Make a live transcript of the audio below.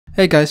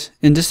Hey guys,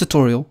 in this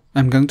tutorial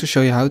I'm going to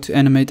show you how to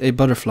animate a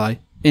butterfly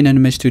in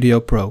Animate Studio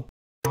Pro.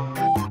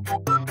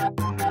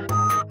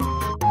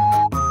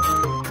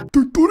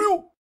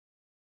 Tutorial!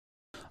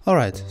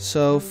 Alright,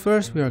 so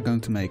first we are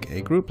going to make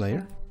a group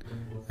layer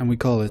and we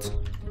call it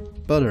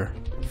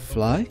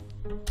butterfly.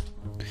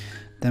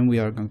 Then we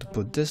are going to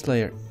put this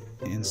layer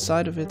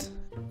inside of it,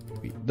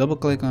 we double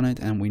click on it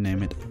and we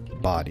name it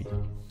body.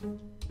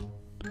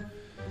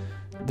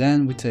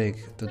 Then we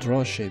take the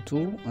draw shape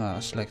tool,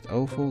 select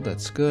oval,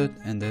 that's good,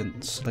 and then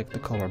select the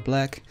color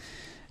black,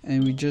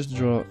 and we just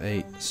draw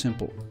a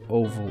simple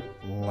oval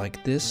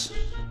like this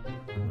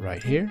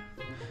right here.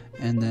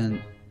 And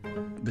then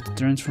with the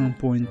transform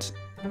point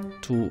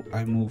tool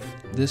I move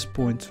this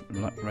point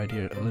right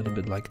here a little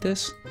bit like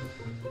this.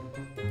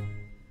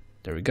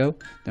 There we go.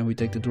 Then we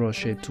take the draw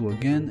shape tool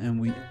again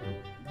and we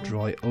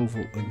draw an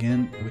oval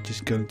again, which is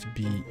going to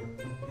be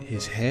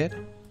his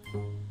head.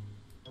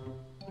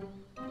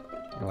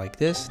 Like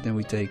this. Then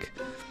we take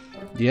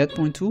the add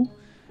point tool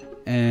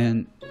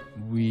and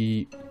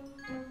we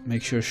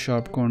make sure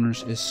sharp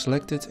corners is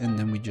selected, and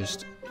then we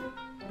just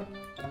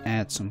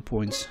add some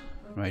points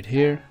right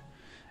here.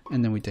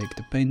 And then we take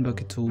the paint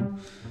bucket tool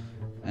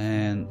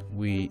and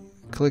we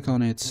click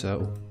on it,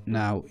 so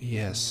now he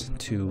has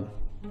 2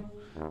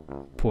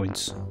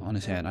 points on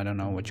his head. I don't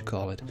know what you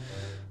call it.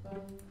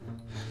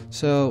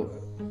 So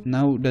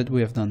now that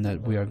we have done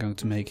that, we are going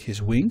to make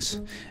his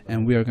wings,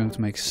 and we are going to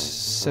make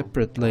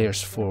separate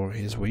layers for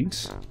his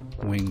wings.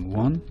 Wing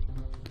 1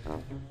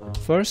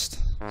 first,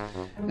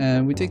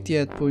 and we take the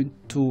add point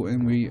tool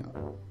and we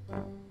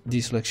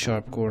deselect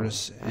sharp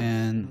corners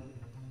and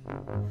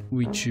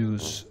we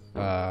choose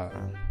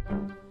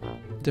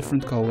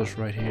different colors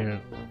right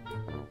here.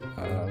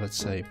 Let's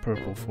say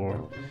purple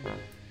for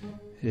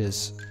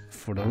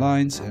the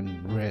lines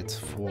and red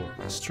for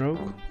a stroke,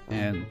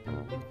 and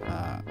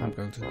I'm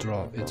going to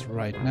draw it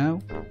right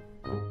now.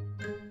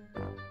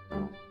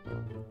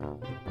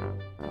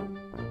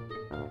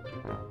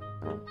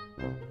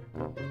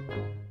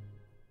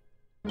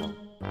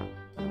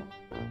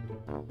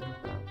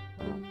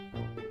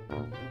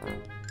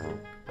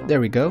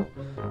 There we go.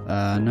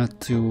 Not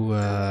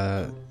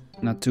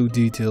too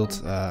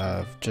detailed,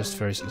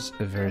 just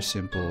a very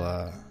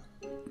simple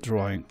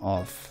drawing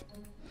of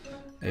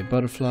a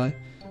butterfly.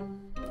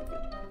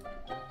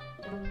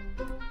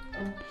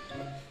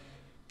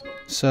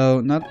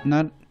 So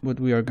not what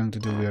we are going to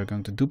do, we are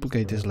going to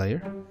duplicate this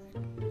layer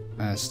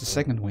as the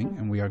second wing,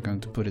 and we are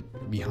going to put it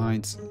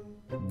behind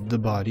the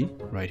body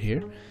right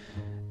here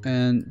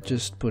and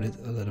just put it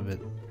a little bit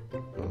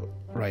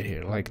right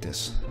here like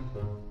this.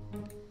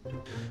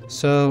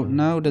 So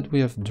now that we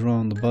have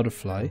drawn the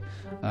butterfly,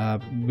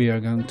 we are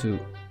going to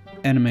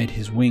animate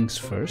his wings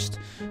first.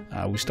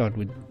 We start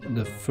with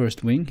the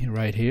first wing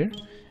right here,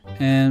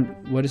 and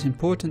what is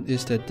important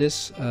is that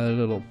this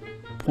little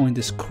point,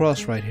 this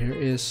cross right here,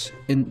 is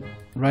in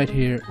right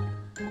here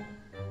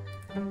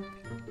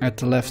at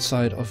the left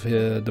side of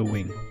the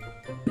wing.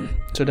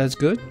 So that's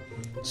good.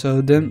 So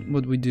then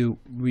what we do,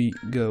 we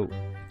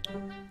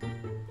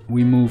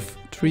move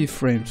 3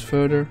 frames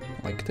further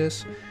like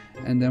this,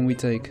 and then we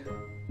take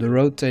the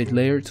rotate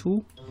layer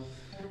tool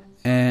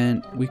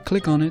and we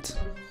click on it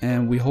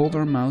and we hold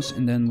our mouse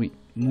and then we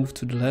move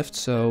to the left,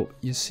 so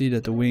you see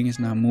that the wing is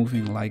now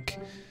moving like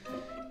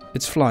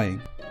it's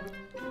flying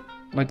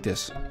like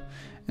this.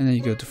 And then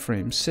you go to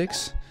frame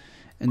 6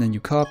 and then you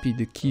copy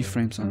the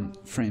keyframes on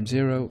frame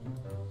 0,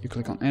 you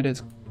click on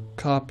edit,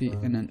 copy,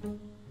 and then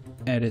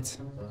edit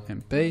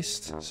and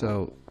paste.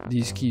 So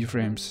these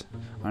keyframes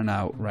are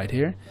now right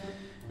here,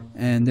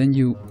 and then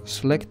you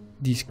select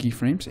these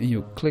keyframes and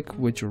you click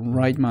with your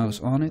right mouse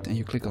on it and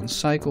you click on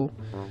cycle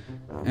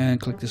and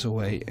click this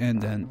away,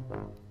 and then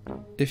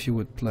if you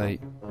would play,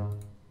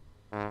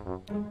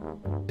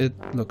 it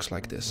looks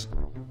like this.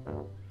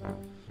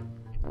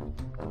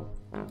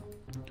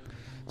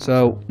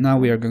 So now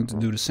we are going to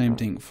do the same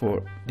thing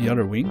for the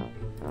other wing.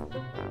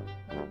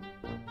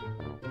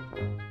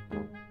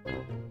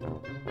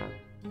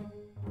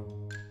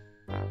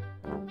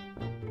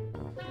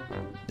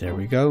 There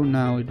we go,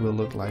 now it will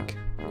look like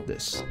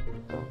this.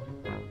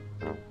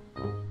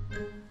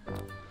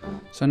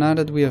 So now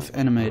that we have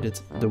animated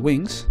the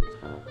wings,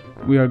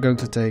 we are going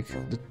to take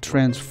the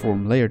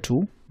transform layer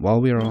tool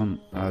while we are on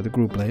the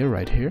group layer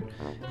right here,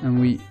 and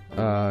we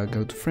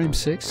go to frame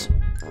 6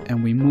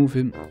 and we move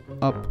him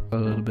up a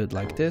little bit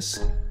like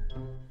this,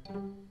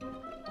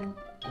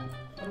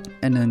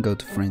 and then go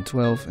to frame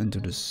 12 and do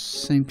the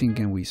same thing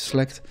again. We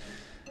select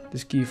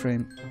this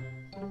keyframe,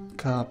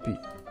 copy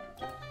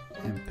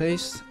and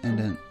paste, and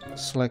then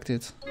select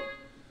it,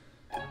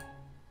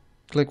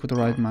 click with the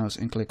right mouse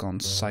and click on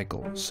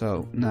cycle.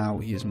 So now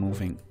he is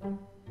moving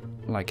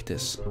like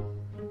this,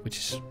 which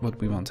is what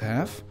we want to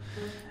have.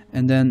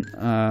 And then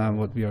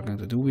what we are going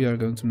to do, we are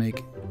going to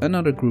make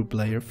another group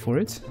layer for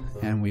it,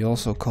 and we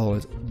also call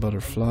it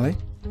butterfly,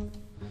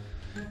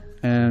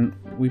 and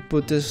we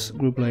put this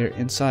group layer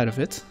inside of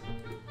it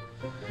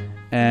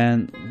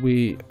and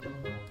we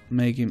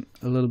make him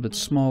a little bit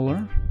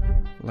smaller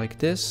like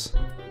this,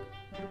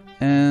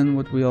 And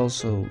what we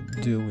also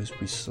do is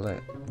we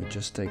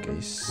just take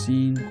a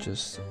scene,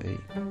 just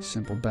a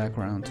simple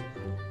background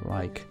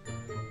like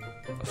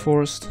a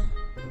forest,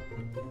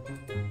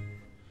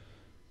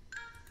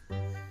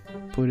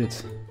 put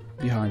it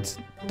behind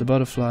the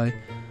butterfly,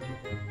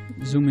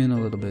 zoom in a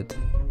little bit,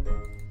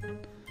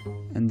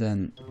 and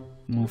then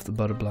move the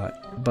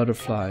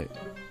butterfly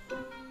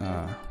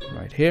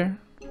right here.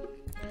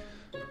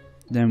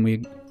 Then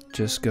we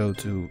just go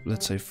to,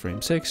 let's say,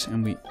 frame 6,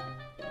 and we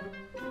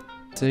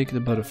take the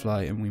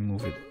butterfly and we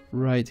move it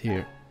right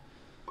here.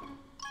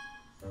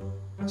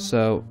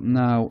 So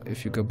now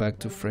if you go back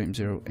to frame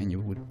 0 and you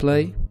would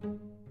play,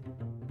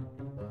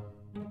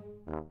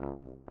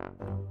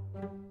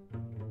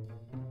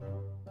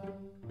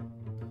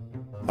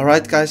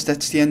 alright guys,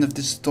 that's the end of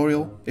this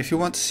tutorial. If you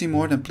want to see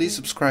more, then please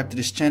subscribe to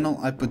this channel.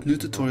 I put new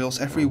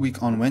tutorials every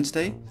week on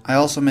Wednesday. I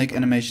also make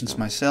animations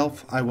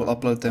myself. I will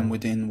upload them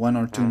within 1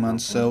 or 2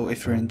 months, so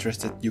if you're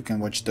interested you can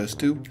watch those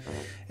too.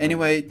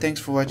 Anyway,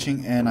 thanks for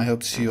watching and I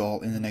hope to see you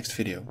all in the next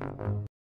video.